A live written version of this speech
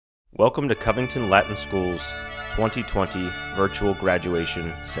Welcome to Covington Latin School's 2020 virtual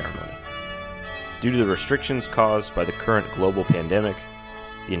graduation ceremony. Due to the restrictions caused by the current global pandemic,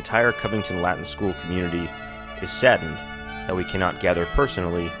 the entire Covington Latin School community is saddened that we cannot gather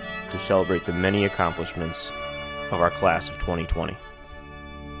personally to celebrate the many accomplishments of our class of 2020.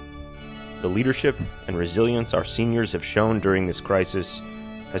 The leadership and resilience our seniors have shown during this crisis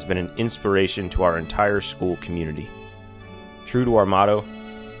has been an inspiration to our entire school community. True to our motto,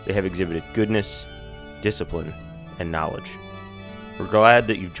 they have exhibited goodness, discipline, and knowledge. We're glad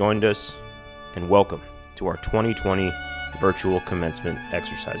that you've joined us, and welcome to our 2020 virtual commencement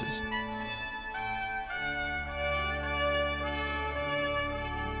exercises.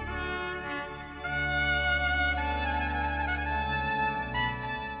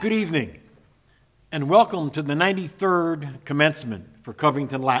 Good evening, and welcome to the 93rd commencement for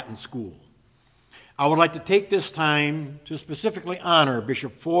Covington Latin School. I would like to take this time to specifically honor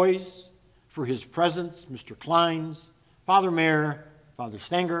Bishop Foys for his presence, Mr. Kleins, Father Mayer, Father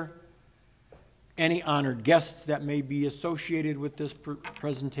Stenger, any honored guests that may be associated with this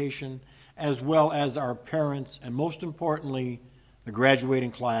presentation, as well as our parents, and most importantly, the graduating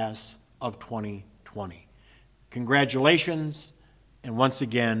class of 2020. Congratulations, and once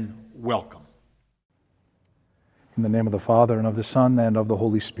again, welcome. In the name of the Father, and of the Son, and of the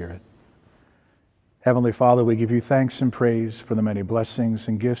Holy Spirit. Heavenly Father, we give you thanks and praise for the many blessings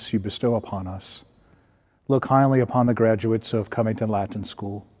and gifts you bestow upon us. Look kindly upon the graduates of Covington Latin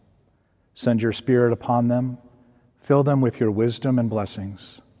School. Send your Spirit upon them. Fill them with your wisdom and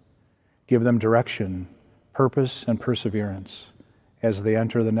blessings. Give them direction, purpose, and perseverance as they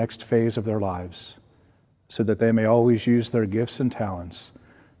enter the next phase of their lives, so that they may always use their gifts and talents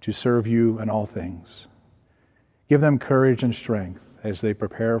to serve you in all things. Give them courage and strength as they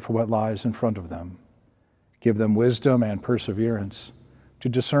prepare for what lies in front of them. Give them wisdom and perseverance to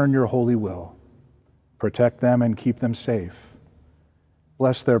discern your holy will. Protect them and keep them safe.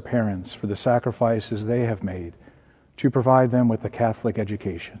 Bless their parents for the sacrifices they have made to provide them with a Catholic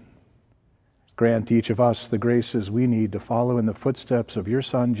education. Grant each of us the graces we need to follow in the footsteps of your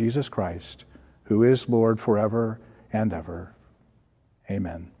Son, Jesus Christ, who is Lord forever and ever.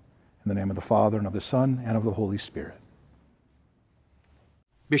 Amen. In the name of the Father, and of the Son, and of the Holy Spirit.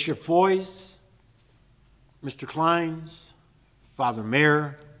 Bishop Foys, Mr. Kleins, Father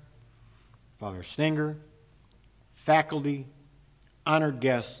Mayer, Father Stenger, faculty, honored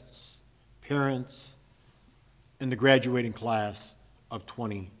guests, parents, and the graduating class of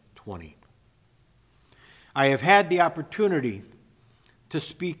 2020. I have had the opportunity to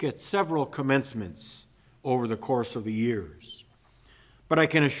speak at several commencements over the course of the years, but I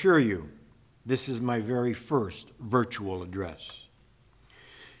can assure you this is my very first virtual address.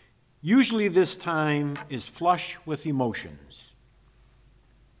 Usually this time is flush with emotions,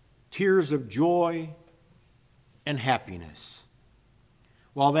 tears of joy and happiness.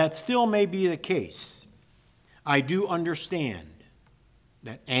 While that still may be the case, I do understand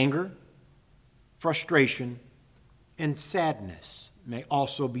that anger, frustration, and sadness may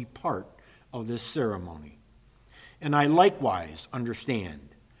also be part of this ceremony. And I likewise understand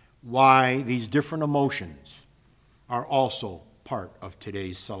why these different emotions are also part of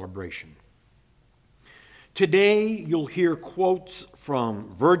today's celebration. Today, you'll hear quotes from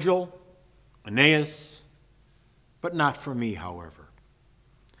Virgil, Aeneas, but not from me, however.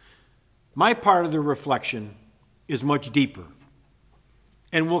 My part of the reflection is much deeper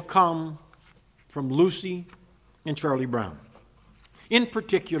and will come from Lucy and Charlie Brown. In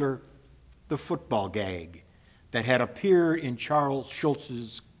particular, the football gag that had appeared in Charles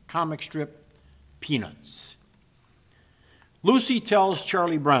Schulz's comic strip, Peanuts. Lucy tells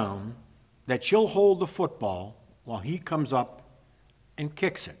Charlie Brown that she'll hold the football while he comes up and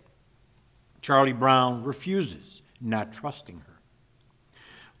kicks it. Charlie Brown refuses, not trusting her.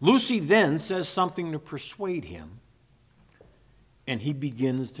 Lucy then says something to persuade him, and he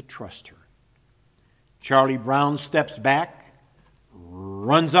begins to trust her. Charlie Brown steps back,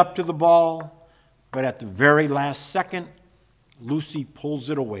 runs up to the ball, but at the very last second, Lucy pulls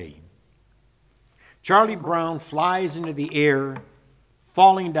it away. Charlie Brown flies into the air,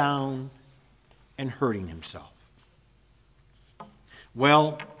 falling down and hurting himself.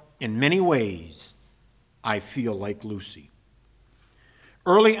 Well, in many ways, I feel like Lucy.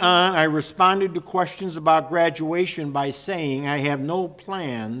 Early on, I responded to questions about graduation by saying I have no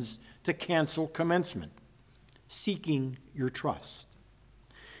plans to cancel commencement, seeking your trust.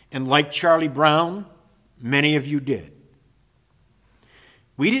 And like Charlie Brown, many of you did.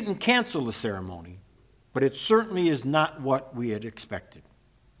 We didn't cancel the ceremony, but it certainly is not what we had expected.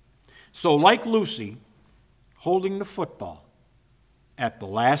 So like Lucy, holding the football, at the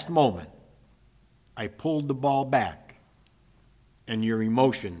last moment, I pulled the ball back and your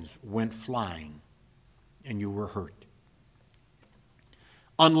emotions went flying and you were hurt.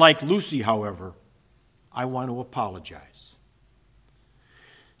 Unlike Lucy, however, I want to apologize.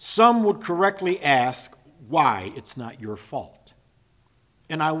 Some would correctly ask why it's not your fault,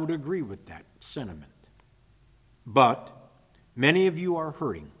 and I would agree with that sentiment. But many of you are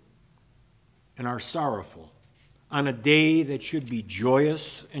hurting and are sorrowful on a day that should be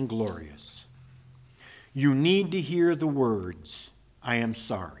joyous and glorious. You need to hear the words, "I am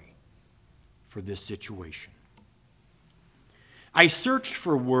sorry," for this situation. I searched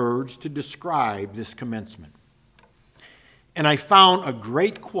for words to describe this commencement, and I found a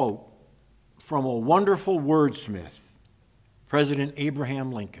great quote from a wonderful wordsmith, President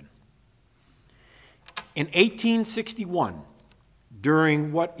Abraham Lincoln. In 1861,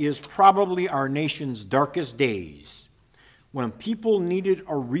 during what is probably our nation's darkest days, when people needed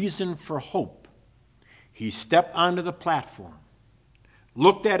a reason for hope, he stepped onto the platform,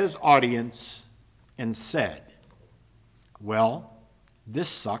 looked at his audience, and said, "Well, this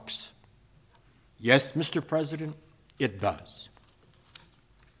sucks. Yes, Mr. President, it does."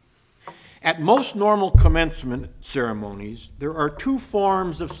 At most normal commencement ceremonies, there are two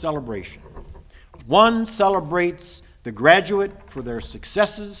forms of celebration. One celebrates the graduate for their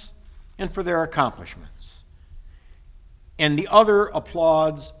successes and for their accomplishments, and the other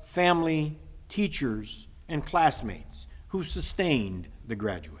applauds family, teachers, and classmates who sustained the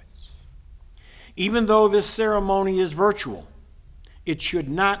graduates. Even though this ceremony is virtual, it should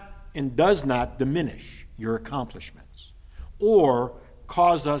not and does not diminish your accomplishments or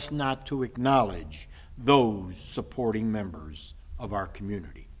cause us not to acknowledge those supporting members of our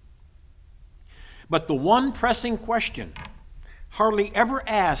community. But the one pressing question hardly ever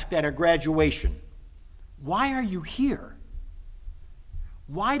asked at a graduation, why are you here?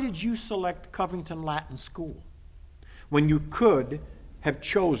 Why did you select Covington Latin School when you could have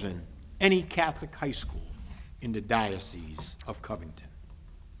chosen any Catholic high school in the Diocese of Covington?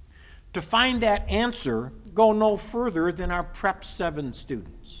 To find that answer, go no further than our Prep 7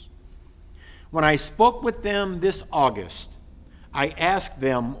 students. When I spoke with them this August, I asked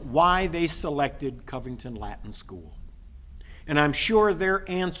them why they selected Covington Latin School, and I'm sure their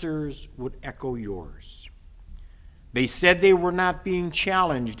answers would echo yours. They said they were not being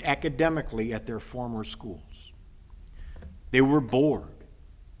challenged academically at their former schools. They were bored,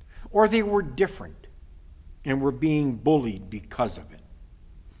 or they were different and were being bullied because of it.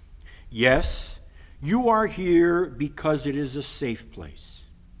 Yes, you are here because it is a safe place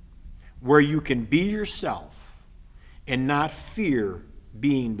where you can be yourself and not fear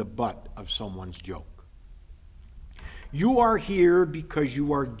being the butt of someone's joke. You are here because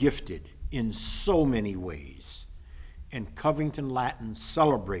you are gifted in so many ways, and Covington Latin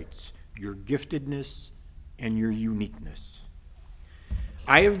celebrates your giftedness and your uniqueness.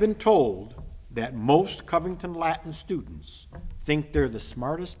 I have been told that most Covington Latin students think they're the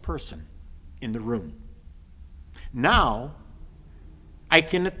smartest person in the room. Now, I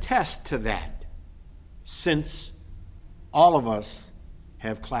can attest to that, since all of us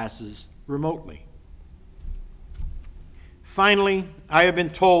have classes remotely. Finally, I have been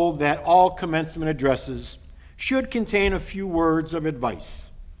told that all commencement addresses should contain a few words of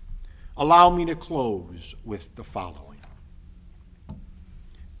advice. Allow me to close with the following.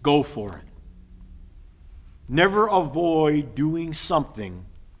 Go for it. Never avoid doing something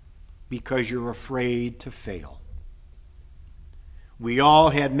because you're afraid to fail. We all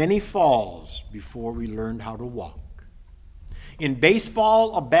had many falls before we learned how to walk. In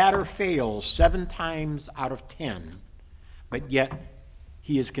baseball, a batter fails 7 times out of 10, but yet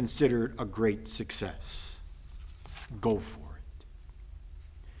he is considered a great success. Go for it.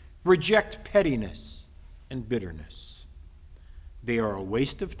 Reject pettiness and bitterness. They are a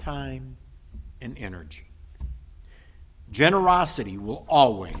waste of time and energy. Generosity will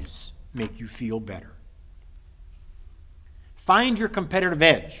always make you feel better. Find your competitive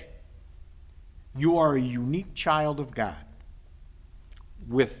edge. You are a unique child of God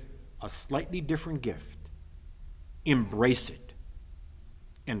with a slightly different gift. Embrace it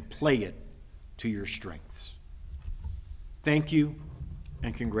and play it to your strengths. Thank you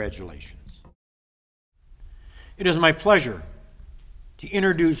and congratulations. It is my pleasure to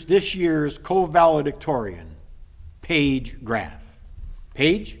introduce this year's co-valedictorian, Paige Graff.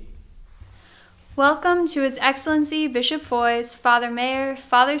 Paige? Welcome to His Excellency Bishop Foy's, Father Mayer,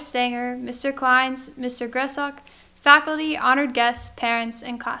 Father Stanger, Mr. Kleins, Mr. Gressock, faculty, honored guests, parents,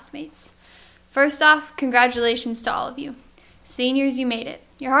 and classmates. First off, congratulations to all of you. Seniors, you made it.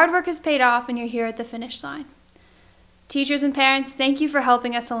 Your hard work has paid off and you're here at the finish line. Teachers and parents, thank you for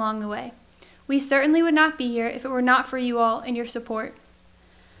helping us along the way. We certainly would not be here if it were not for you all and your support.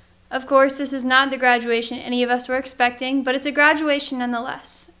 Of course, this is not the graduation any of us were expecting, but it's a graduation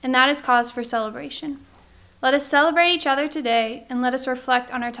nonetheless, and that is cause for celebration. Let us celebrate each other today, and let us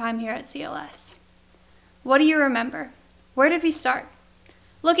reflect on our time here at CLS. What do you remember? Where did we start?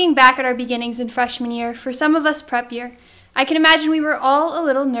 Looking back at our beginnings in freshman year, for some of us prep year, I can imagine we were all a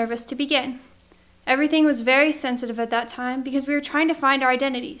little nervous to begin. Everything was very sensitive at that time because we were trying to find our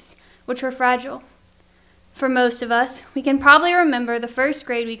identities, which were fragile. For most of us, we can probably remember the first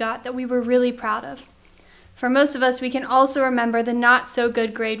grade we got that we were really proud of. For most of us, we can also remember the not so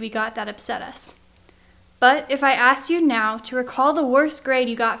good grade we got that upset us. But if I asked you now to recall the worst grade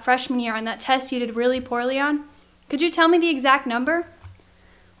you got freshman year on that test you did really poorly on, could you tell me the exact number?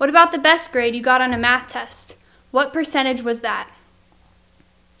 What about the best grade you got on a math test? What percentage was that?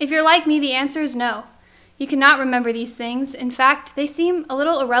 If you're like me, the answer is no. You cannot remember these things. In fact, they seem a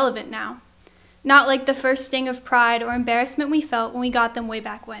little irrelevant now. Not like the first sting of pride or embarrassment we felt when we got them way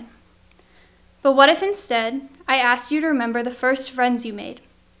back when. But what if instead I asked you to remember the first friends you made,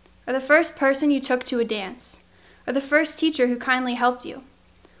 or the first person you took to a dance, or the first teacher who kindly helped you?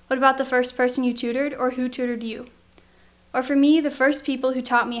 What about the first person you tutored or who tutored you? Or for me, the first people who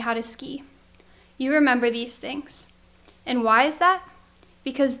taught me how to ski? You remember these things. And why is that?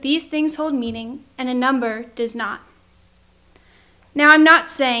 Because these things hold meaning and a number does not. Now, I'm not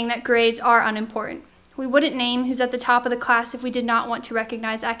saying that grades are unimportant. We wouldn't name who's at the top of the class if we did not want to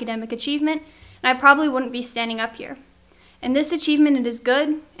recognize academic achievement, and I probably wouldn't be standing up here. And this achievement, it is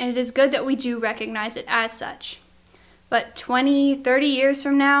good, and it is good that we do recognize it as such. But 20, 30 years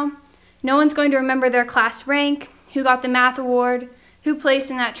from now, no one's going to remember their class rank, who got the math award, who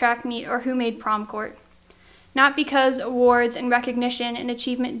placed in that track meet, or who made prom court. Not because awards and recognition and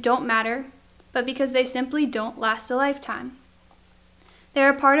achievement don't matter, but because they simply don't last a lifetime. They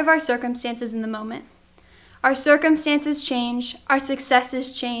are part of our circumstances in the moment. Our circumstances change, our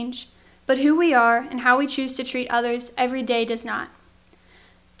successes change, but who we are and how we choose to treat others every day does not.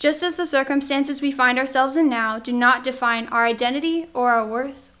 Just as the circumstances we find ourselves in now do not define our identity or our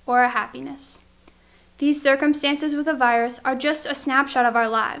worth or our happiness. These circumstances with a virus are just a snapshot of our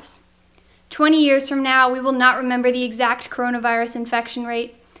lives. 20 years from now, we will not remember the exact coronavirus infection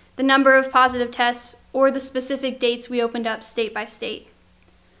rate, the number of positive tests, or the specific dates we opened up state by state.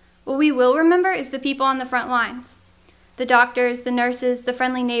 What we will remember is the people on the front lines. The doctors, the nurses, the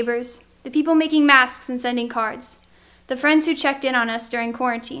friendly neighbors, the people making masks and sending cards, the friends who checked in on us during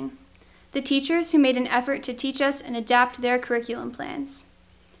quarantine, the teachers who made an effort to teach us and adapt their curriculum plans.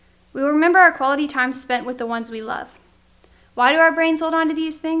 We will remember our quality time spent with the ones we love. Why do our brains hold on to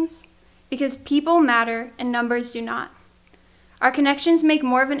these things? Because people matter and numbers do not. Our connections make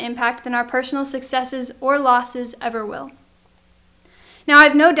more of an impact than our personal successes or losses ever will. Now, I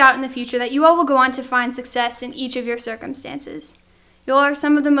have no doubt in the future that you all will go on to find success in each of your circumstances. You all are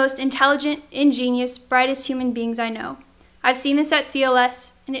some of the most intelligent, ingenious, brightest human beings I know. I've seen this at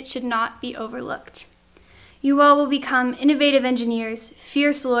CLS, and it should not be overlooked. You all will become innovative engineers,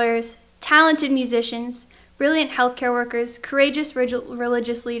 fierce lawyers, talented musicians, brilliant healthcare workers, courageous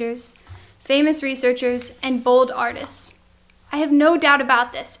religious leaders, famous researchers, and bold artists. I have no doubt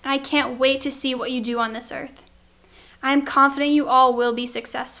about this, and I can't wait to see what you do on this earth. I am confident you all will be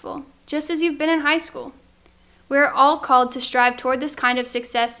successful, just as you've been in high school. We are all called to strive toward this kind of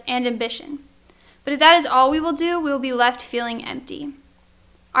success and ambition. But if that is all we will do, we will be left feeling empty.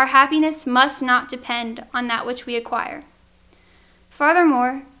 Our happiness must not depend on that which we acquire.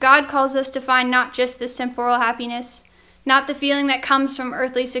 Furthermore, God calls us to find not just this temporal happiness, not the feeling that comes from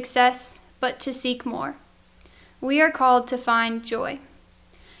earthly success, but to seek more. We are called to find joy.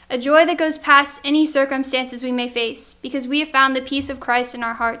 A joy that goes past any circumstances we may face, because we have found the peace of Christ in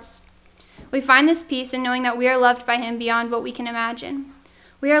our hearts. We find this peace in knowing that we are loved by Him beyond what we can imagine.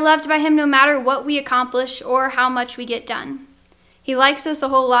 We are loved by Him no matter what we accomplish or how much we get done. He likes us a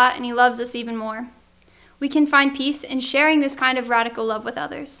whole lot, and He loves us even more. We can find peace in sharing this kind of radical love with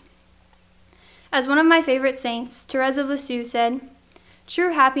others. As one of my favorite saints, Therese of Lisieux, said,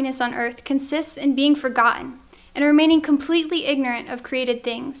 "True happiness on earth consists in being forgotten and remaining completely ignorant of created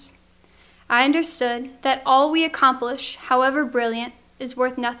things." I understood that all we accomplish, however brilliant, is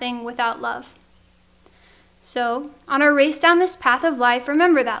worth nothing without love. So, on our race down this path of life,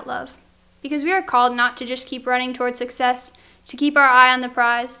 remember that love, because we are called not to just keep running toward success, to keep our eye on the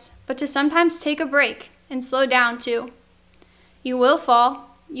prize, but to sometimes take a break and slow down too. You will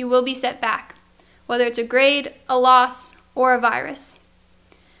fall, you will be set back, whether it's a grade, a loss, or a virus.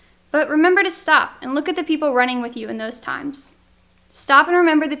 But remember to stop and look at the people running with you in those times. Stop and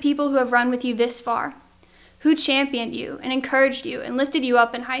remember the people who have run with you this far, Who championed you and encouraged you and lifted you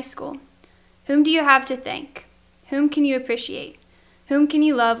up in high school? Whom do you have to thank? Whom can you appreciate? Whom can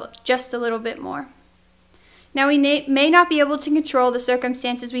you love just a little bit more? Now, we may not be able to control the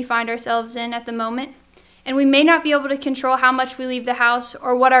circumstances we find ourselves in at the moment, and we may not be able to control how much we leave the house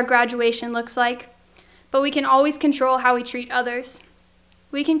or what our graduation looks like, but we can always control how we treat others.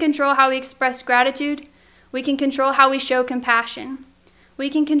 We can control how we express gratitude. We can control how we show compassion. We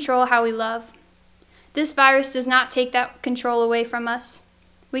can control how we love. This virus does not take that control away from us.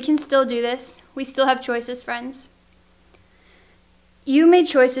 We can still do this. We still have choices, friends. You made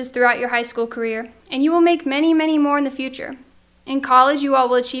choices throughout your high school career, and you will make many, many more in the future. In college, you all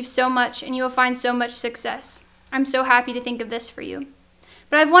will achieve so much, and you will find so much success. I'm so happy to think of this for you.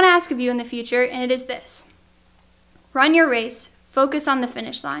 But I have one ask of you in the future, and it is this. Run your race, focus on the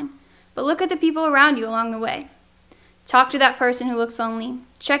finish line, but look at the people around you along the way. Talk to that person who looks lonely.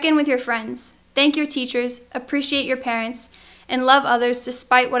 Check in with your friends. Thank your teachers, appreciate your parents, and love others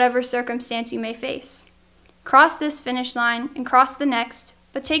despite whatever circumstance you may face. Cross this finish line and cross the next,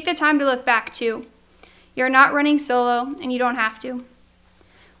 but take the time to look back too. You're not running solo, and you don't have to.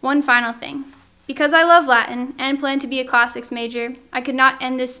 One final thing. Because I love Latin and plan to be a classics major, I could not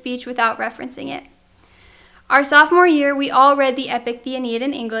end this speech without referencing it. Our sophomore year, we all read the epic The Aeneid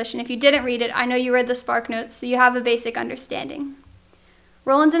in English, and if you didn't read it, I know you read the Spark Notes, so you have a basic understanding.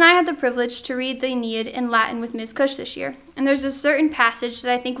 Roland and I had the privilege to read the Aeneid in Latin with Ms. Cush this year, and there's a certain passage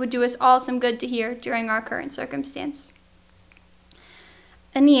that I think would do us all some good to hear during our current circumstance.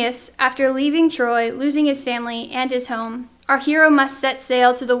 Aeneas, after leaving Troy, losing his family and his home, our hero must set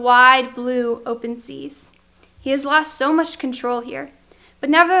sail to the wide, blue, open seas. He has lost so much control here, but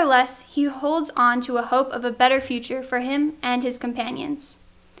nevertheless, he holds on to a hope of a better future for him and his companions.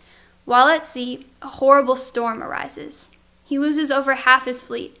 While at sea, a horrible storm arises. He loses over half his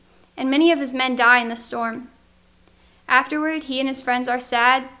fleet, and many of his men die in the storm. Afterward, he and his friends are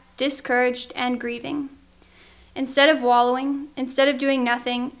sad, discouraged, and grieving. Instead of wallowing, instead of doing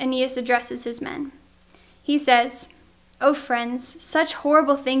nothing, Aeneas addresses his men. He says, "O friends, such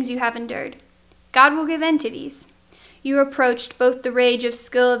horrible things you have endured. God will give end to these. You approached both the rage of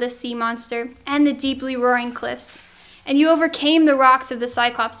Scylla the sea monster and the deeply roaring cliffs, and you overcame the rocks of the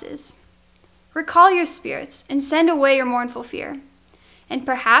Cyclopses. Recall your spirits and send away your mournful fear. And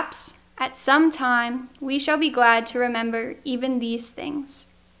perhaps, at some time, we shall be glad to remember even these things."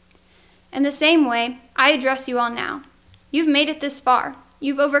 In the same way, I address you all now. You've made it this far.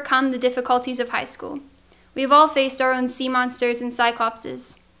 You've overcome the difficulties of high school. We've all faced our own sea monsters and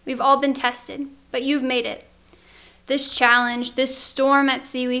Cyclopses. We've all been tested, but you've made it. This challenge, this storm at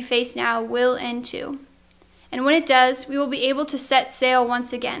sea we face now will end too. And when it does, we will be able to set sail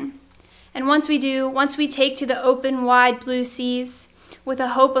once again. And once we do, once we take to the open, wide blue seas with a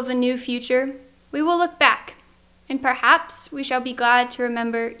hope of a new future, we will look back, and perhaps we shall be glad to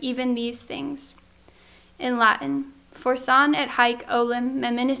remember even these things. In Latin, forsan et haec olim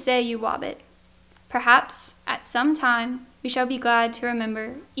meminisse juvabit. Perhaps, at some time, we shall be glad to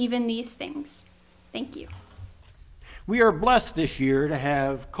remember even these things. Thank you. We are blessed this year to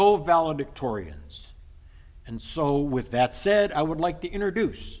have co-valedictorians. And so, with that said, I would like to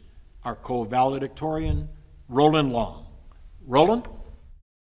introduce our co-valedictorian, Roland Long. Roland?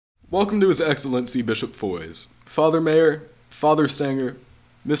 Welcome to His Excellency Bishop Foys, Father Mayor, Father Stenger,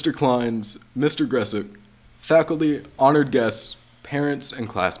 Mr. Kleins, Mr. Gressick, faculty, honored guests, parents, and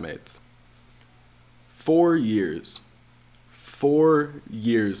classmates. 4 years. 4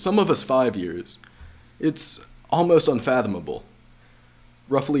 years. Some of us 5 years. It's almost unfathomable.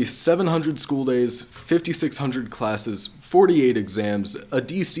 Roughly 700 school days, 5,600 classes, 48 exams, a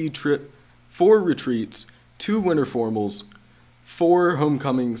DC trip, 4 retreats, 2 winter formals, 4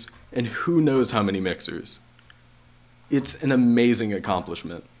 homecomings, and who knows how many mixers. It's an amazing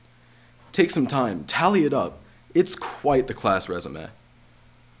accomplishment. Take some time, tally it up. It's quite the class resume.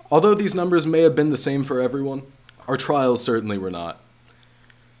 Although these numbers may have been the same for everyone, our trials certainly were not.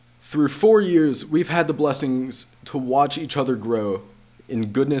 Through 4 years, we've had the blessings to watch each other grow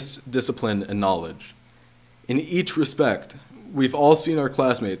in goodness, discipline, and knowledge. In each respect, we've all seen our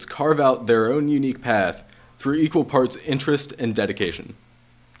classmates carve out their own unique path through equal parts interest and dedication.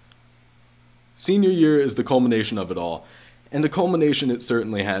 Senior year is the culmination of it all, and the culmination it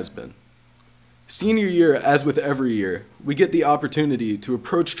certainly has been. Senior year, as with every year, we get the opportunity to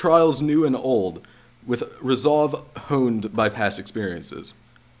approach trials new and old with resolve honed by past experiences.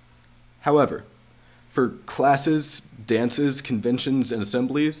 However, for classes, dances, conventions, and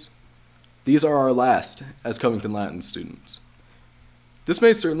assemblies, these are our last as Covington Latin students. This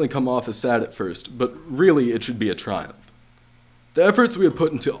may certainly come off as sad at first, but really it should be a triumph. The efforts we have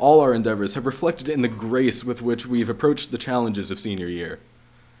put into all our endeavors have reflected in the grace with which we've approached the challenges of senior year.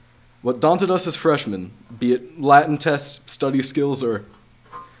 What daunted us as freshmen, be it Latin tests, study skills, or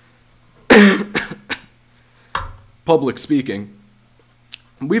public speaking,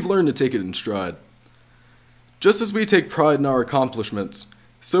 we've learned to take it in stride. Just as we take pride in our accomplishments,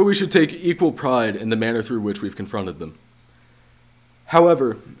 so we should take equal pride in the manner through which we've confronted them.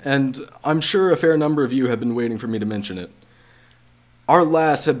 However, and I'm sure a fair number of you have been waiting for me to mention it, our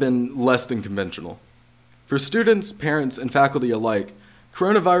lasts have been less than conventional. For students, parents, and faculty alike,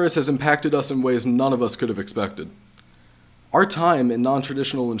 coronavirus has impacted us in ways none of us could have expected. Our time in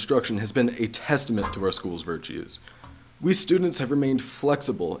non-traditional instruction has been a testament to our school's virtues. We students have remained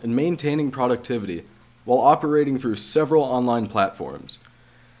flexible in maintaining productivity while operating through several online platforms.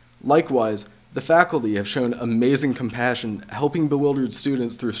 Likewise, the faculty have shown amazing compassion, helping bewildered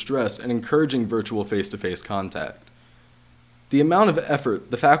students through stress and encouraging virtual face-to-face contact. The amount of effort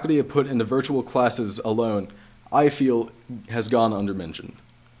the faculty have put into virtual classes alone, I feel, has gone undermentioned.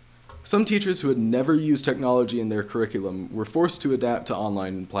 Some teachers who had never used technology in their curriculum were forced to adapt to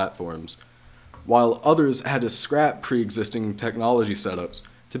online platforms, while others had to scrap pre-existing technology setups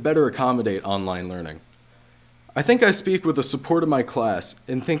to better accommodate online learning. I think I speak with the support of my class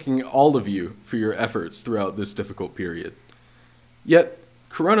in thanking all of you for your efforts throughout this difficult period. Yet,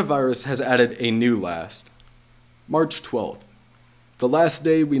 coronavirus has added a new last. March 12th. The last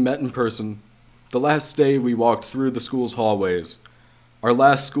day we met in person, the last day we walked through the school's hallways, our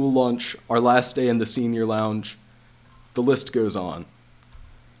last school lunch, our last day in the senior lounge, the list goes on.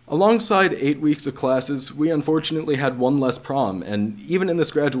 Alongside 8 weeks of classes, we unfortunately had one less prom, and even in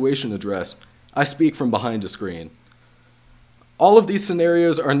this graduation address, I speak from behind a screen. All of these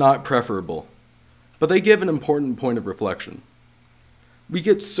scenarios are not preferable, but they give an important point of reflection. We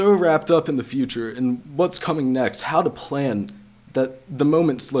get so wrapped up in the future and what's coming next, how to plan, that the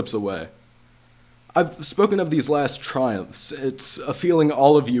moment slips away. I've spoken of these last triumphs. It's a feeling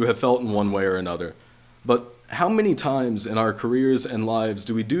all of you have felt in one way or another. But how many times in our careers and lives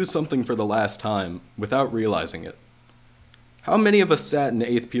do we do something for the last time without realizing it? How many of us sat in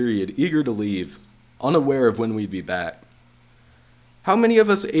 8th period eager to leave, unaware of when we'd be back? How many of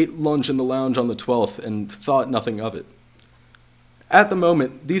us ate lunch in the lounge on the 12th and thought nothing of it? At the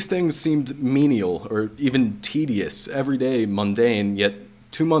moment, these things seemed menial or even tedious, everyday, mundane, yet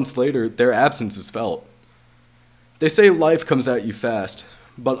 2 months later, their absence is felt. They say life comes at you fast,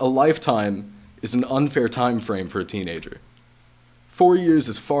 but a lifetime is an unfair time frame for a teenager. 4 years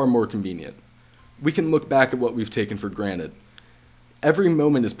is far more convenient. We can look back at what we've taken for granted. Every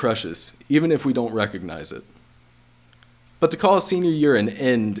moment is precious, even if we don't recognize it. But to call senior year an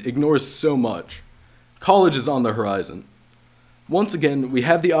end ignores so much. College is on the horizon. Once again, we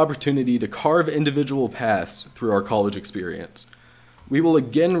have the opportunity to carve individual paths through our college experience. We will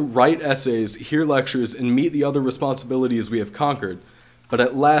again write essays, hear lectures, and meet the other responsibilities we have conquered, but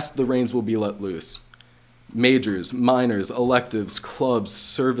at last the reins will be let loose. Majors, minors, electives, clubs,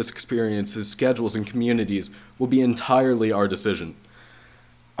 service experiences, schedules, and communities will be entirely our decision.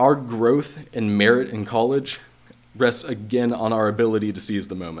 Our growth and merit in college rests again on our ability to seize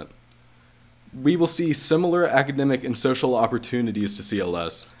the moment. We will see similar academic and social opportunities to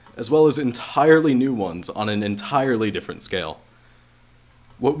CLS, as well as entirely new ones on an entirely different scale.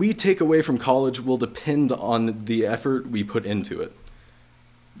 What we take away from college will depend on the effort we put into it.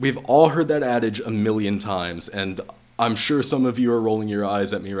 We've all heard that adage a million times, and I'm sure some of you are rolling your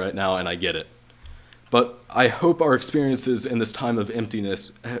eyes at me right now, and I get it. But I hope our experiences in this time of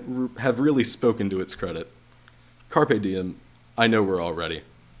emptiness have really spoken to its credit. Carpe diem, I know we're all ready.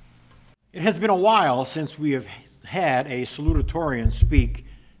 It has been a while since we have had a salutatorian speak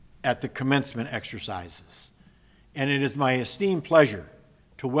at the commencement exercises, and it is my esteemed pleasure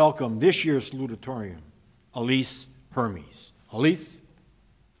to welcome this year's salutatorian, Elise Hermes. Elise?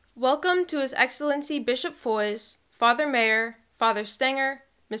 Welcome to His Excellency Bishop Foy's, Father Mayor, Father Stenger,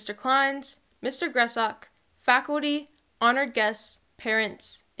 Mr. Kleins, Mr. Gressok, faculty, honored guests,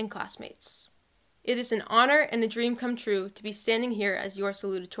 parents, and classmates. It is an honor and a dream come true to be standing here as your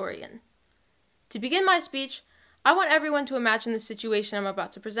salutatorian. To begin my speech, I want everyone to imagine the situation I'm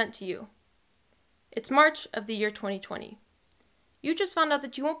about to present to you. It's March of the year 2020. You just found out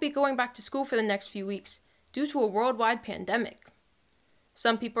that you won't be going back to school for the next few weeks due to a worldwide pandemic.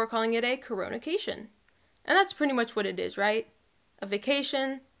 Some people are calling it a coronacation. And that's pretty much what it is, right? A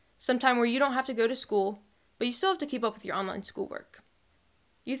vacation, some time where you don't have to go to school, but you still have to keep up with your online schoolwork.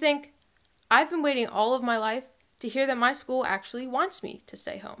 You think, I've been waiting all of my life to hear that my school actually wants me to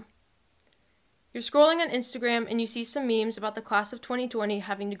stay home. You're scrolling on Instagram and you see some memes about the class of 2020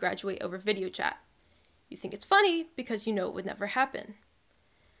 having to graduate over video chat. You think it's funny because you know it would never happen.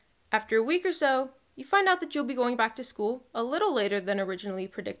 After a week or so, you find out that you'll be going back to school a little later than originally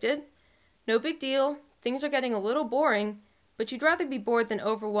predicted. No big deal, things are getting a little boring, but you'd rather be bored than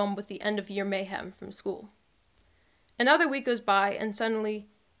overwhelmed with the end-of-year mayhem from school. Another week goes by, and suddenly,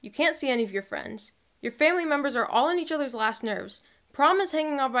 you can't see any of your friends. Your family members are all on each other's last nerves. Prom is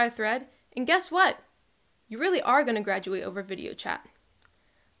hanging on by a thread, and guess what? You really are going to graduate over video chat.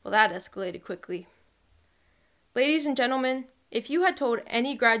 Well, that escalated quickly. Ladies and gentlemen, if you had told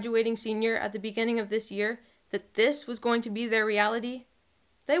any graduating senior at the beginning of this year that this was going to be their reality,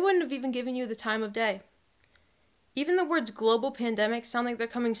 they wouldn't have even given you the time of day. Even the words global pandemic sound like they're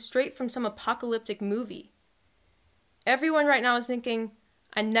coming straight from some apocalyptic movie. Everyone right now is thinking,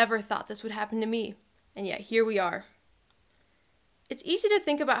 I never thought this would happen to me, and yet here we are. It's easy to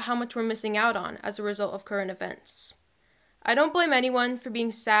think about how much we're missing out on as a result of current events. I don't blame anyone for being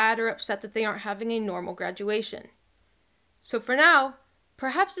sad or upset that they aren't having a normal graduation. So for now,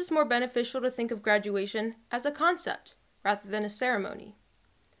 perhaps it's more beneficial to think of graduation as a concept rather than a ceremony.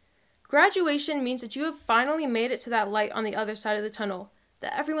 Graduation means that you have finally made it to that light on the other side of the tunnel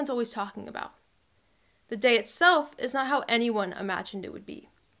that everyone's always talking about. The day itself is not how anyone imagined it would be.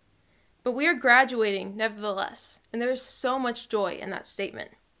 But we are graduating nevertheless, and there is so much joy in that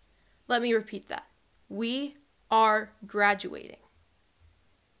statement. Let me repeat that. We are graduating.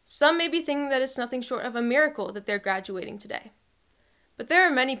 Some may be thinking that it's nothing short of a miracle that they're graduating today. But there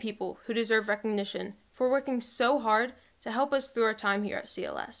are many people who deserve recognition for working so hard to help us through our time here at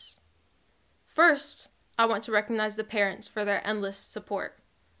CLS. First, I want to recognize the parents for their endless support.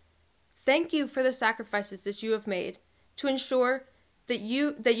 Thank you for the sacrifices that you have made to ensure that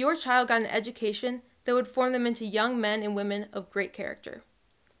your child got an education that would form them into young men and women of great character.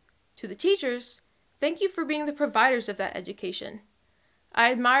 To the teachers, thank you for being the providers of that education.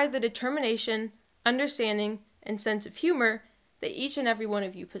 I admire the determination, understanding, and sense of humor that each and every one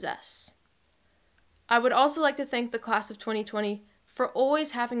of you possess. I would also like to thank the class of 2020 for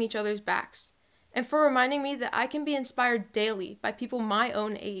always having each other's backs, and for reminding me that I can be inspired daily by people my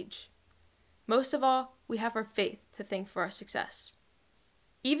own age. Most of all, we have our faith to thank for our success.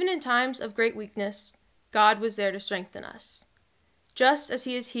 Even in times of great weakness, God was there to strengthen us. Just as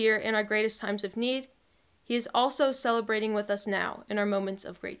He is here in our greatest times of need, He is also celebrating with us now in our moments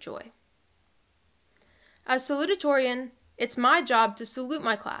of great joy. As salutatorian, it's my job to salute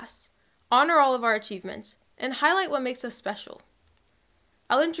my class, honor all of our achievements, and highlight what makes us special.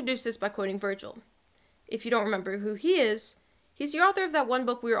 I'll introduce this by quoting Virgil. If you don't remember who he is, he's the author of that one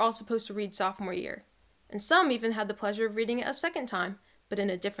book we were all supposed to read sophomore year, and some even had the pleasure of reading it a second time, but in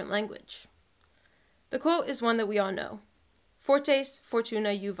a different language. The quote is one that we all know, Fortes fortuna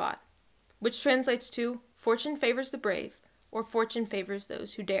juvat, which translates to, fortune favors the brave, or fortune favors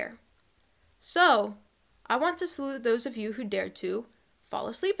those who dare. So, I want to salute those of you who dared to fall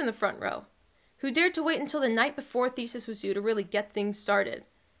asleep in the front row, who dared to wait until the night before thesis was due to really get things started,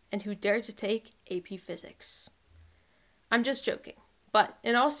 and who dared to take AP Physics. I'm just joking, but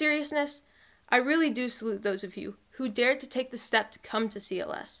in all seriousness, I really do salute those of you who dared to take the step to come to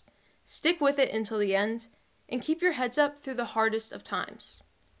CLS, stick with it until the end, and keep your heads up through the hardest of times.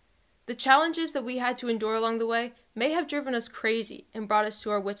 The challenges that we had to endure along the way may have driven us crazy and brought us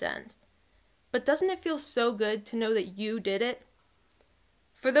to our wits' end. But doesn't it feel so good to know that you did it?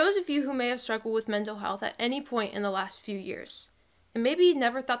 For those of you who may have struggled with mental health at any point in the last few years, and maybe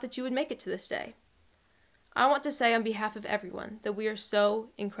never thought that you would make it to this day, I want to say on behalf of everyone that we are so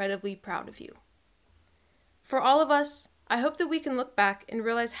incredibly proud of you. For all of us, I hope that we can look back and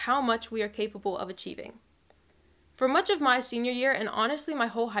realize how much we are capable of achieving. For much of my senior year, and honestly my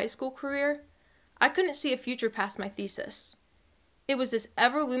whole high school career, I couldn't see a future past my thesis. It was this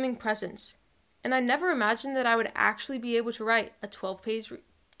ever-looming presence, and I never imagined that I would actually be able to write a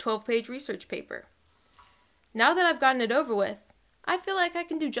 12-page research paper. Now that I've gotten it over with, I feel like I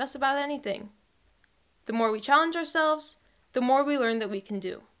can do just about anything. The more we challenge ourselves, the more we learn that we can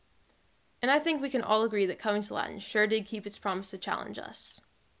do. And I think we can all agree that Covington Latin sure did keep its promise to challenge us.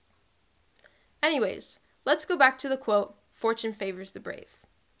 Anyways, let's go back to the quote, fortune favors the brave.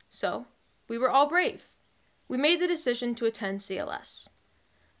 So, we were all brave. We made the decision to attend CLS.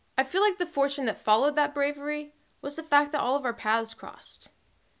 I feel like the fortune that followed that bravery was the fact that all of our paths crossed.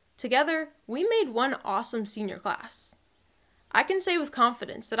 Together, we made one awesome senior class. I can say with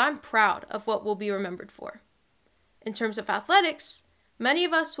confidence that I'm proud of what we'll be remembered for. In terms of athletics, many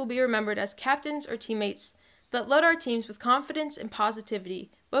of us will be remembered as captains or teammates that led our teams with confidence and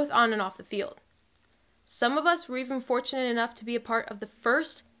positivity, both on and off the field. Some of us were even fortunate enough to be a part of the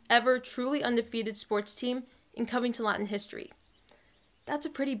first ever truly undefeated sports team in Covington Latin history. That's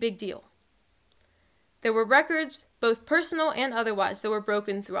a pretty big deal. There were records, both personal and otherwise, that were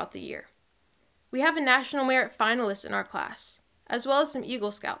broken throughout the year. We have a National Merit finalist in our class, as well as some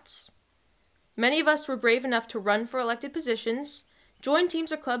Eagle Scouts. Many of us were brave enough to run for elected positions, join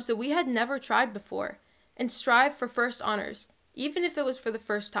teams or clubs that we had never tried before, and strive for first honors, even if it was for the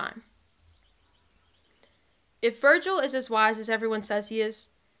first time. If Virgil is as wise as everyone says he is,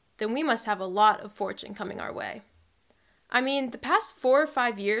 then we must have a lot of fortune coming our way. I mean, the past 4 or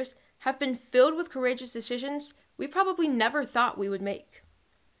 5 years have been filled with courageous decisions we probably never thought we would make.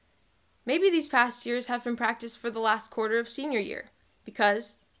 Maybe these past years have been practiced for the last quarter of senior year,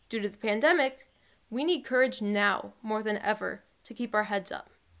 because, due to the pandemic, we need courage now more than ever to keep our heads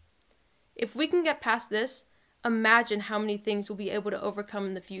up. If we can get past this, imagine how many things we'll be able to overcome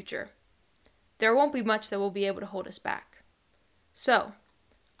in the future. There won't be much that will be able to hold us back. So,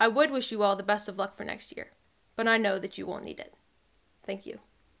 I would wish you all the best of luck for next year, but I know that you won't need it. Thank you.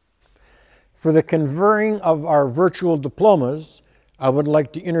 For the conferring of our virtual diplomas, I would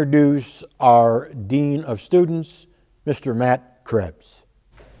like to introduce our Dean of Students, Mr. Matt Krebs.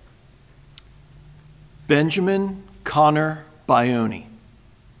 Benjamin Connor Bioni.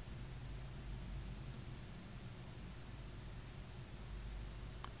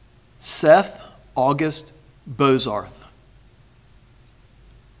 Seth August Bozarth.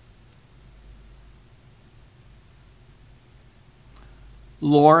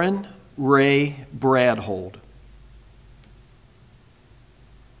 Lauren Ray Bradhold.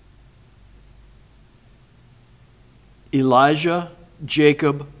 Elijah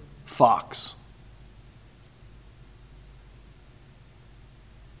Jacob Fox.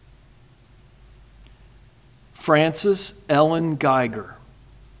 Frances Ellen Geiger.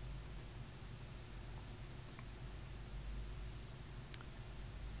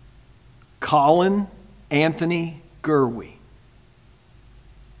 Colin Anthony Gerwe.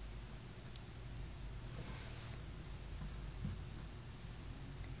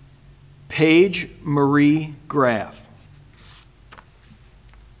 Paige Marie Graff.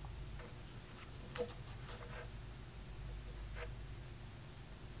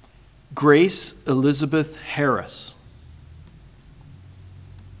 Grace Elizabeth Harris.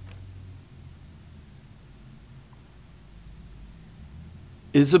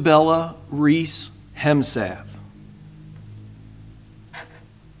 Isabella Reese Hemsath.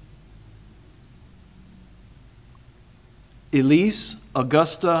 Elise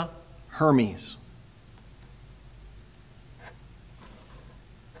Augusta Hermes.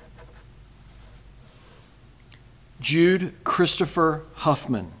 Jude Christopher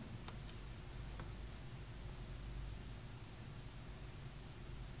Huffman.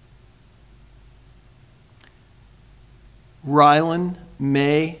 Rylan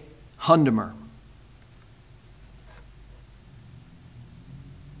May Hundemer.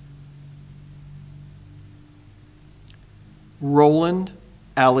 Roland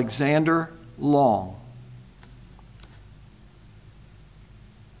Alexander Long.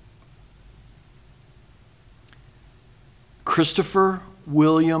 Christopher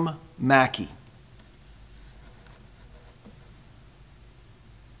William Mackey.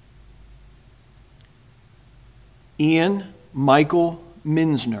 Ian Michael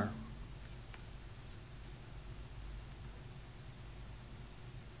Minsner.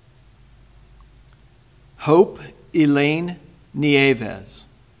 Hope Elaine Nieves.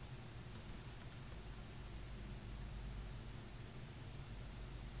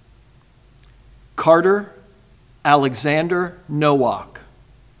 Carter Alexander Nowak.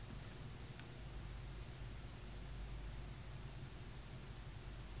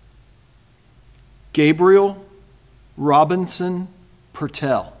 Gabriel Robinson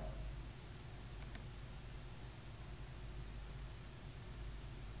Pertel.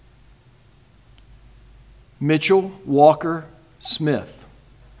 Mitchell Walker Smith.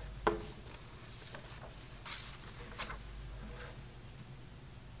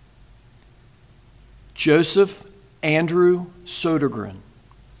 Joseph Andrew Sodergren.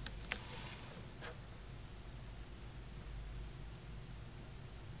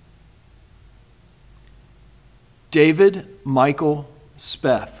 David Michael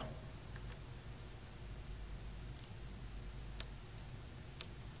Speth.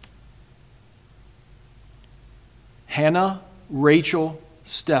 Hannah Rachel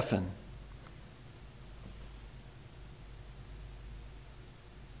Steffen.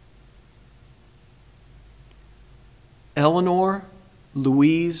 Eleanor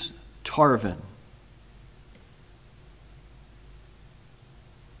Louise Tarvin.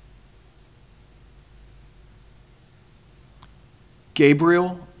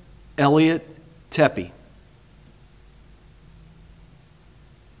 Gabriel Elliott Tepe.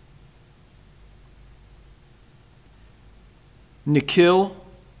 Nikhil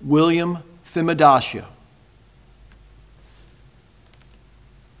William Thimadasha.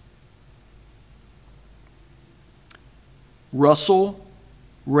 Russell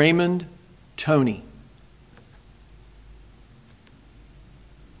Raymond Tony.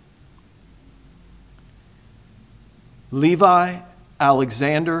 Levi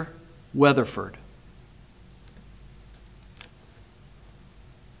Alexander Weatherford.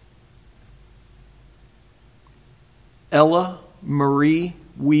 Ella Marie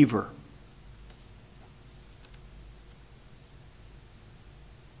Weaver.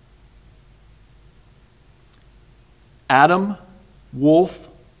 Adam Wolf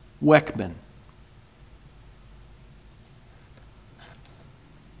Weckman.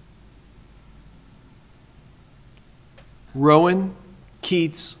 Rowan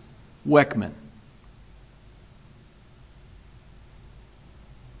Keats Weckman.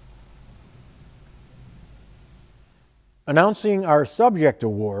 Announcing our subject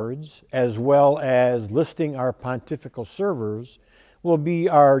awards, as well as listing our pontifical servers, will be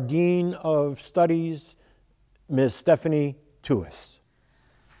our Dean of Studies, Ms. Stephanie Tuis.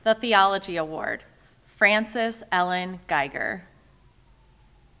 The Theology Award, Frances Ellen Geiger.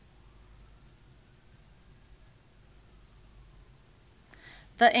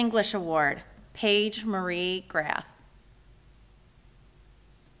 The English Award, Paige Marie Graff.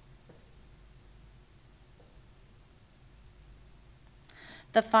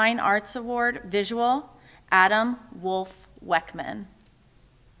 The Fine Arts Award, Visual, Adam Wolf Weckman.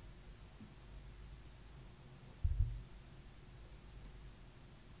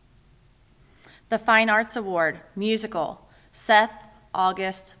 The Fine Arts Award, Musical, Seth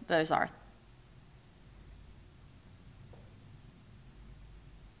August Bozarth.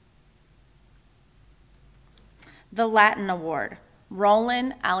 The Latin Award,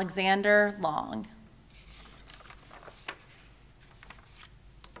 Roland Alexander Long.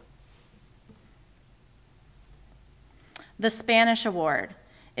 The Spanish Award,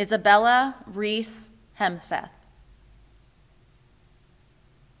 Isabella Reese Hemseth.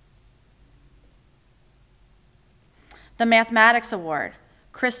 The Mathematics Award,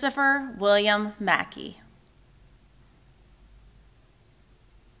 Christopher William Mackey.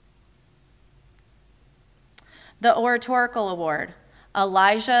 The Oratorical Award,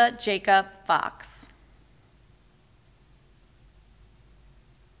 Elijah Jacob Fox.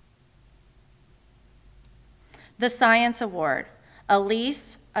 The Science Award,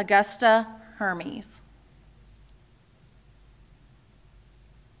 Elise Augusta Hermes.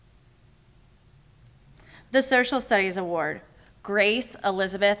 The Social Studies Award, Grace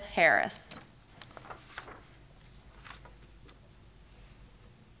Elizabeth Harris.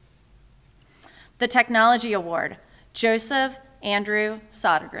 The Technology Award, Joseph Andrew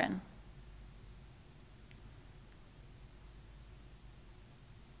Sodergren.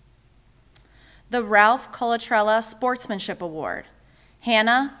 The Ralph Colatrella Sportsmanship Award,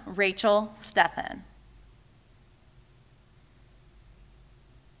 Hannah Rachel Stephan.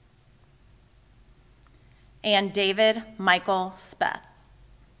 And David Michael Speth.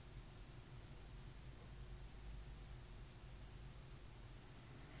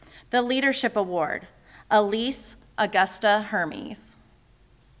 The Leadership Award, Elise Augusta Hermes.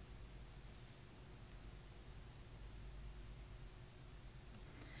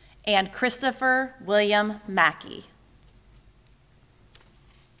 And Christopher William Mackey.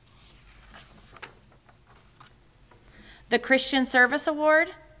 The Christian Service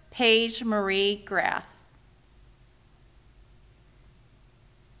Award, Paige Marie Graff.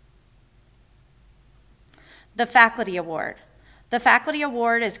 The Faculty Award. The Faculty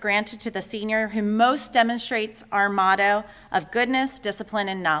Award is granted to the senior who most demonstrates our motto of goodness, discipline,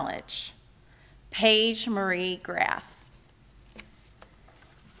 and knowledge. Paige Marie Graff.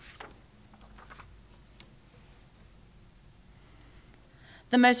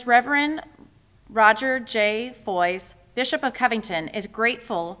 The Most Reverend Roger J. Foys, Bishop of Covington, is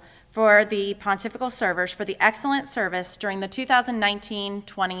grateful for the pontifical servers for the excellent service during the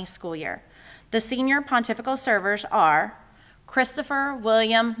 2019-20 school year. The senior pontifical servers are Christopher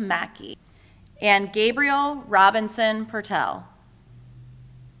William Mackey and Gabriel Robinson Pertel.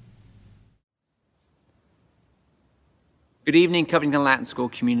 Good evening, Covington Latin School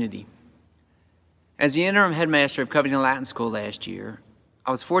community. As the interim headmaster of Covington Latin School last year, I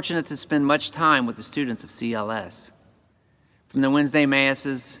was fortunate to spend much time with the students of CLS. From the Wednesday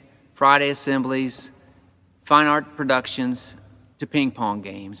masses, Friday assemblies, fine art productions, to ping pong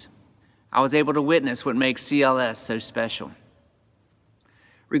games, I was able to witness what makes CLS so special.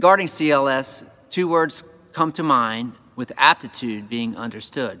 Regarding CLS, two words come to mind with aptitude being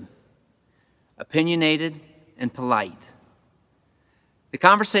understood: opinionated and polite. The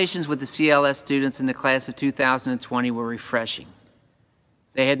conversations with the CLS students in the class of 2020 were refreshing.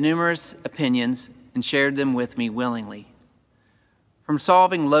 They had numerous opinions and shared them with me willingly. From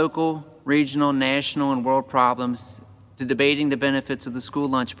solving local, regional, national, and world problems to debating the benefits of the school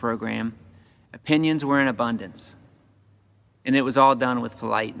lunch program, opinions were in abundance, and it was all done with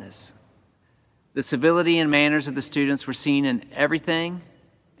politeness. The civility and manners of the students were seen in everything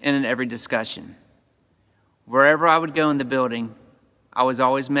and in every discussion. Wherever I would go in the building, I was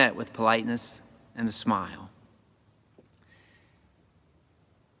always met with politeness and a smile.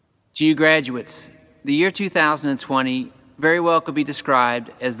 To you graduates, the year 2020 very well could be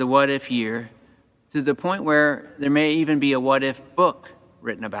described as the what-if year, to the point where there may even be a what-if book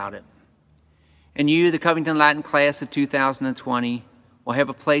written about it. And you, the Covington Latin class of 2020, will have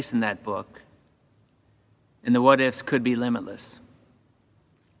a place in that book, and the what-ifs could be limitless.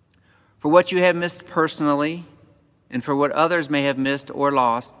 For what you have missed personally, and for what others may have missed or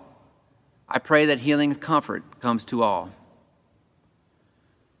lost, I pray that healing and comfort comes to all.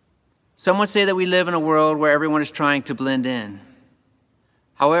 Some would say that we live in a world where everyone is trying to blend in.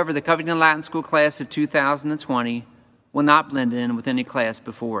 However, the Covington Latin School class of 2020 will not blend in with any class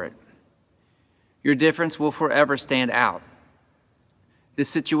before it. Your difference will forever stand out. This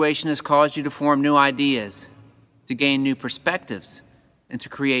situation has caused you to form new ideas, to gain new perspectives, and to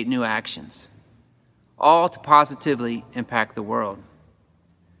create new actions, all to positively impact the world.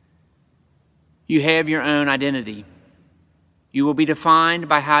 You have your own identity. You will be defined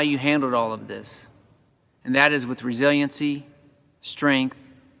by how you handled all of this, and that is with resiliency, strength,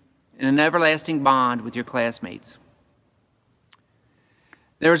 and an everlasting bond with your classmates.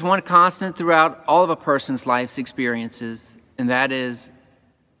 There is one constant throughout all of a person's life's experiences, and that is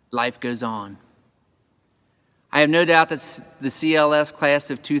life goes on. I have no doubt that the CLS class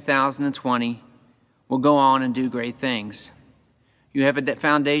of 2020 will go on and do great things. You have a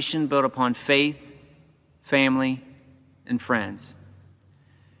foundation built upon faith, family, and friends.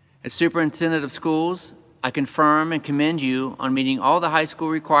 As superintendent of schools, I confirm and commend you on meeting all the high school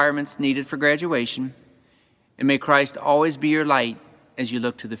requirements needed for graduation, and may Christ always be your light as you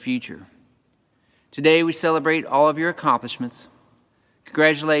look to the future. Today we celebrate all of your accomplishments.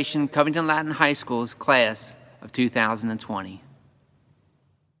 Congratulations, Covington Latin High School's class of 2020.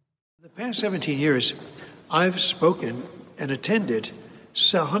 The past 17 years, I've spoken and attended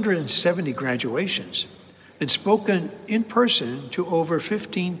 170 graduations and spoken in person to over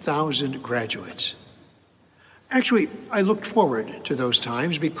 15,000 graduates. Actually, I looked forward to those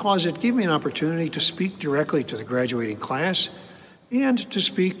times because it gave me an opportunity to speak directly to the graduating class and to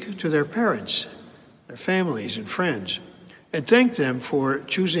speak to their parents, their families and friends, and thank them for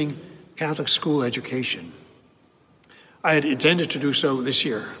choosing Catholic school education. I had intended to do so this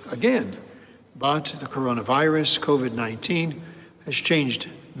year again, but the coronavirus, COVID-19, has changed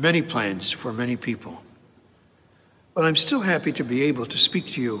many plans for many people. But I'm still happy to be able to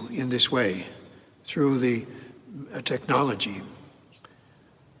speak to you in this way through the technology.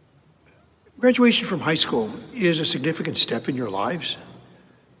 Graduation from high school is a significant step in your lives.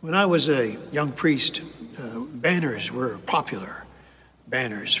 When I was a young priest, banners were popular.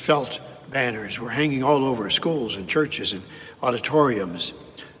 Banners, felt banners, were hanging all over schools and churches and auditoriums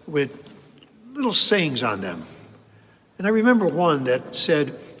with little sayings on them. And I remember one that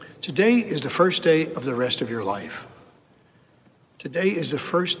said, "Today is the first day of the rest of your life." Today is the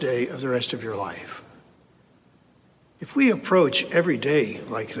first day of the rest of your life. If we approach every day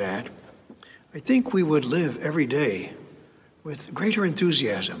like that, I think we would live every day with greater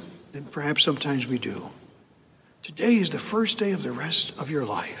enthusiasm than perhaps sometimes we do. Today is the first day of the rest of your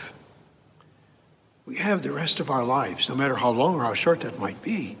life. We have the rest of our lives, no matter how long or how short that might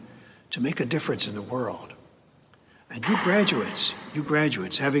be, to make a difference in the world. And you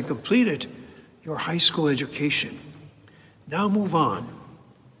graduates, having completed your high school education, now move on.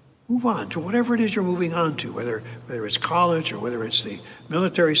 Move on to whatever it is you're moving on to, whether it's college or whether it's the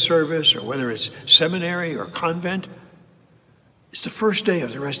military service or whether it's seminary or convent. It's the first day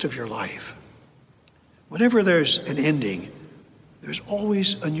of the rest of your life. Whenever there's an ending, there's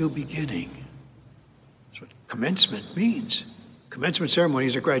always a new beginning. That's what commencement means. Commencement ceremony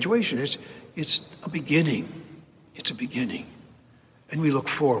is a graduation. It's a beginning. It's a beginning. And we look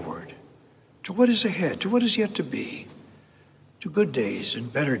forward to what is ahead, to what is yet to be, to good days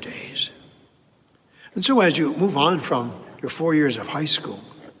and better days. And so as you move on from your 4 years of high school,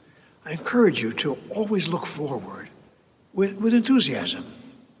 I encourage you to always look forward with enthusiasm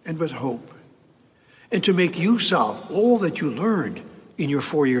and with hope, and to make use of all that you learned in your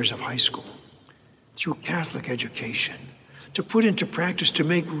 4 years of high school through Catholic education, to put into practice, to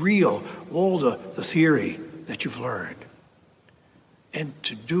make real all the theory that you've learned. and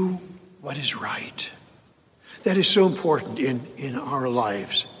to do what is right. That is so important in our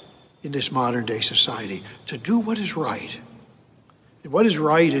lives, in this modern day society, to do what is right. And what is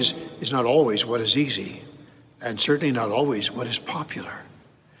right is not always what is easy, and certainly not always what is popular.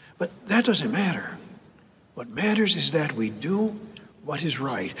 But that doesn't matter. What matters is that we do what is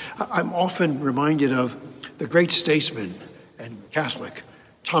right. I'm often reminded of the great statesman and Catholic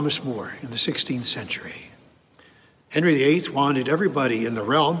Thomas More in the 16th century. Henry VIII wanted everybody in the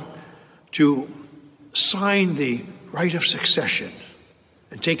realm to sign the right of succession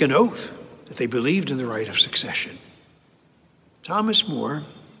and take an oath that they believed in the right of succession. Thomas More,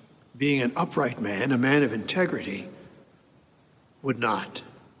 being an upright man, a man of integrity, would not,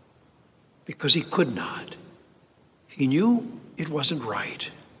 because he could not. He knew it wasn't right.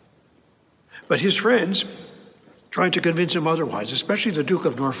 But his friends tried to convince him otherwise, especially the Duke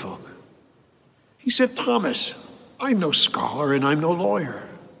of Norfolk. He said, Thomas, I'm no scholar and I'm no lawyer,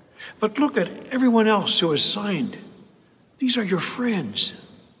 but look at everyone else who has signed. These are your friends.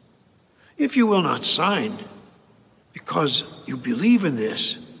 If you will not sign because you believe in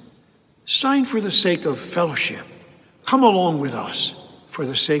this, sign for the sake of fellowship. Come along with us for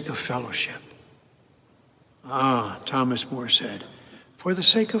the sake of fellowship. Ah, Thomas More said, for the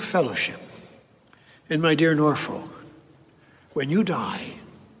sake of fellowship. And my dear Norfolk, when you die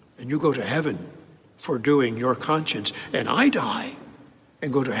and you go to heaven for doing your conscience, and I die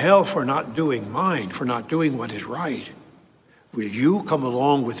and go to hell for not doing mine, for not doing what is right, will you come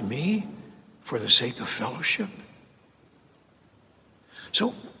along with me for the sake of fellowship?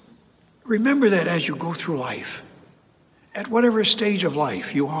 So remember that as you go through life, at whatever stage of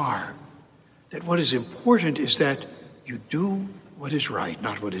life you are, that what is important is that you do what is right,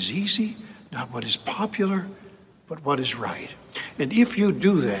 not what is easy, not what is popular, but what is right. And if you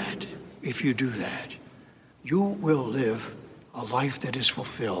do that, you will live a life that is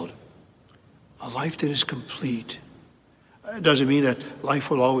fulfilled, a life that is complete. It doesn't mean that life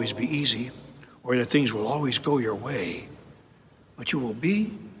will always be easy or that things will always go your way, but you will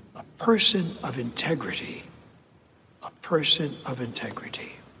be a person of integrity, a person of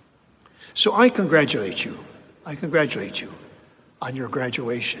integrity. So I congratulate you on your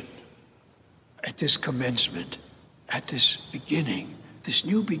graduation, at this commencement, at this beginning, this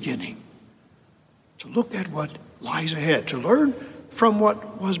new beginning, to look at what lies ahead, to learn from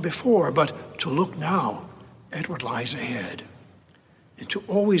what was before, but to look now at what lies ahead, and to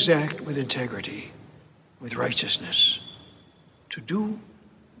always act with integrity, with righteousness, to do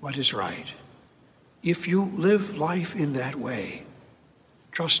what is right. If you live life in that way,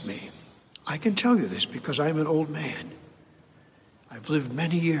 trust me, I can tell you this because I'm an old man. I've lived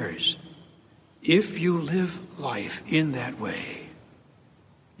many years. If you live life in that way,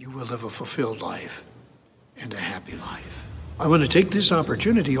 you will live a fulfilled life and a happy life. I want to take this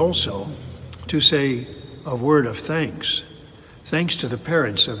opportunity also to say a word of thanks. Thanks to the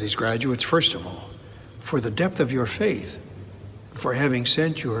parents of these graduates, first of all, for the depth of your faith, for having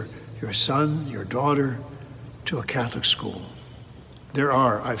sent your son, your daughter, to a Catholic school. There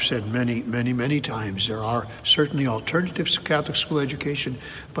are, I've said many times, there are certainly alternatives to Catholic school education,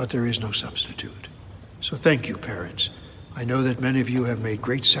 but there is no substitute. So thank you, parents. I know that many of you have made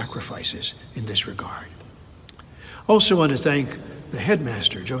great sacrifices in this regard. Also want to thank the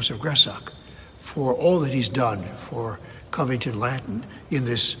headmaster, Joseph Gressock, for all that he's done for Covington Latin in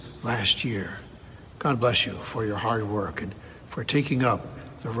this last year. God bless you for your hard work and for taking up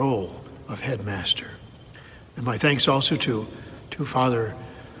the role of headmaster. And my thanks also to Father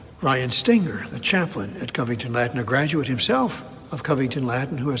Ryan Stenger, the chaplain at Covington Latin, a graduate himself of Covington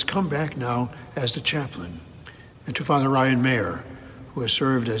Latin, who has come back now as the chaplain. And to Father Ryan Mayer, who has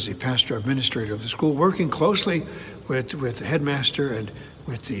served as the pastor administrator of the school, working closely with the headmaster and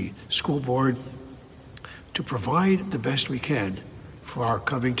with the school board to provide the best we can for our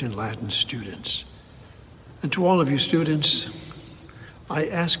Covington Latin students. And to all of you students, I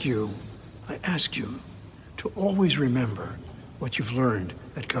ask you to always remember what you've learned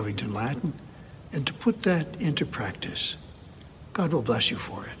at Covington Latin and to put that into practice. God will bless you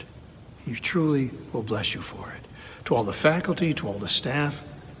for it. He truly will bless you for it. To all the faculty, to all the staff,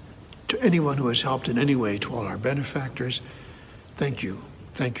 to anyone who has helped in any way, to all our benefactors, thank you.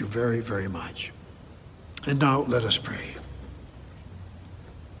 Thank you very, very much. And now let us pray.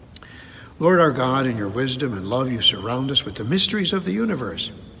 Lord our God, in your wisdom and love, you surround us with the mysteries of the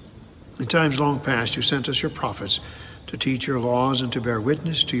universe. In times long past, you sent us your prophets to teach your laws and to bear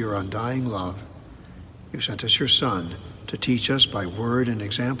witness to your undying love. You sent us your Son to teach us by word and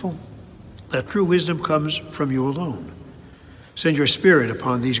example that true wisdom comes from you alone. Send your Spirit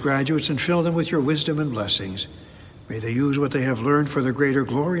upon these graduates and fill them with your wisdom and blessings. May they use what they have learned for the greater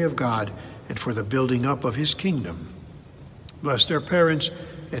glory of God and for the building up of his kingdom. Bless their parents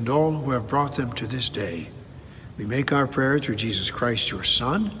and all who have brought them to this day. We make our prayer through Jesus Christ, your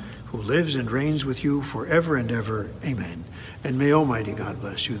Son, who lives and reigns with you forever and ever. Amen. And may Almighty God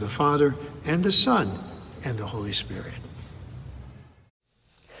bless you, the Father, and the Son, and the Holy Spirit.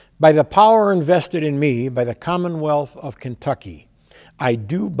 By the power invested in me by the Commonwealth of Kentucky, I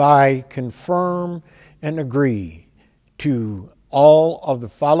do confirm and agree to all of the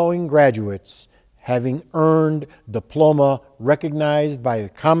following graduates having earned diploma recognized by the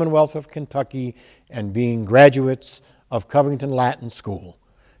Commonwealth of Kentucky and being graduates of Covington Latin School.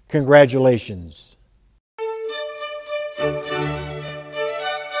 Congratulations.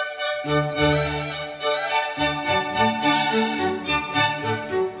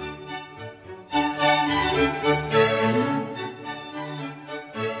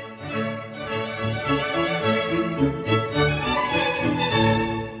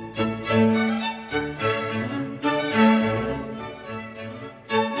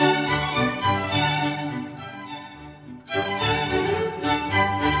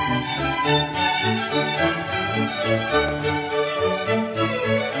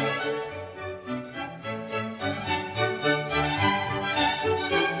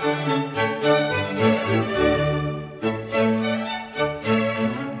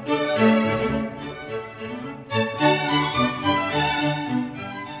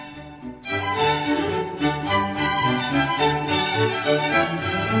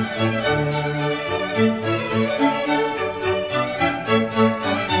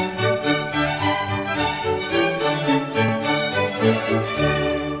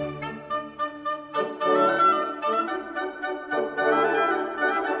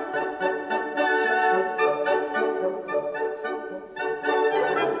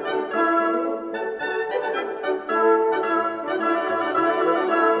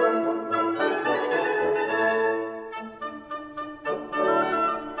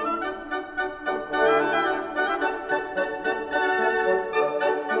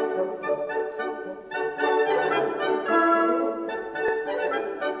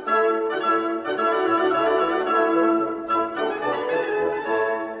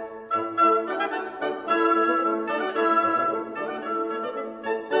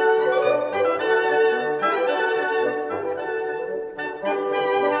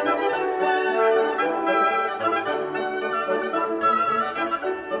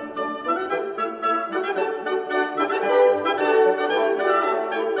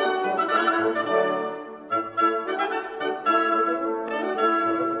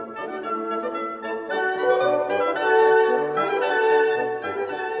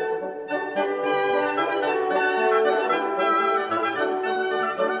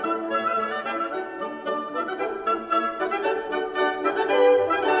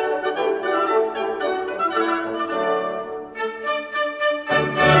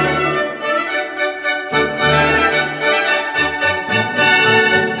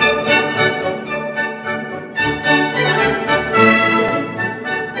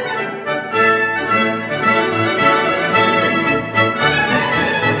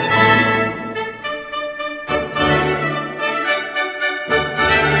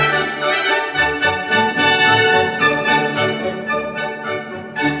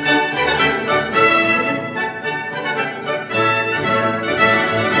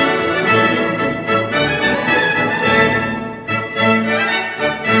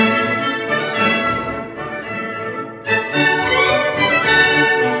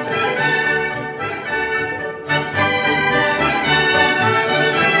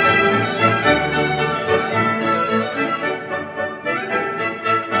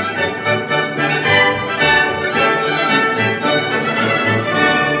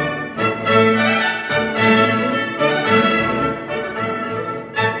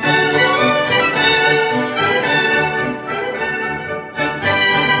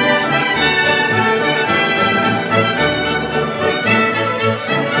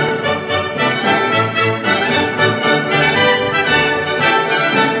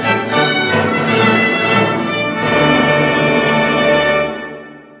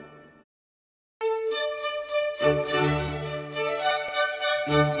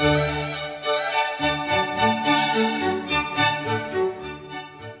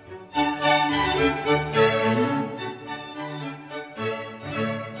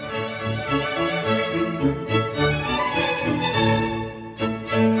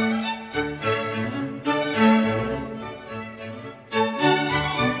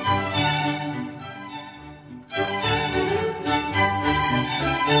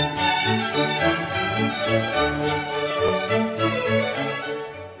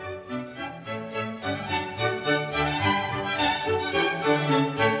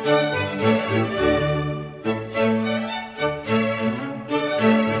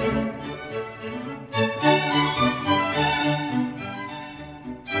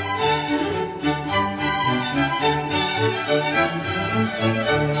 Thank you.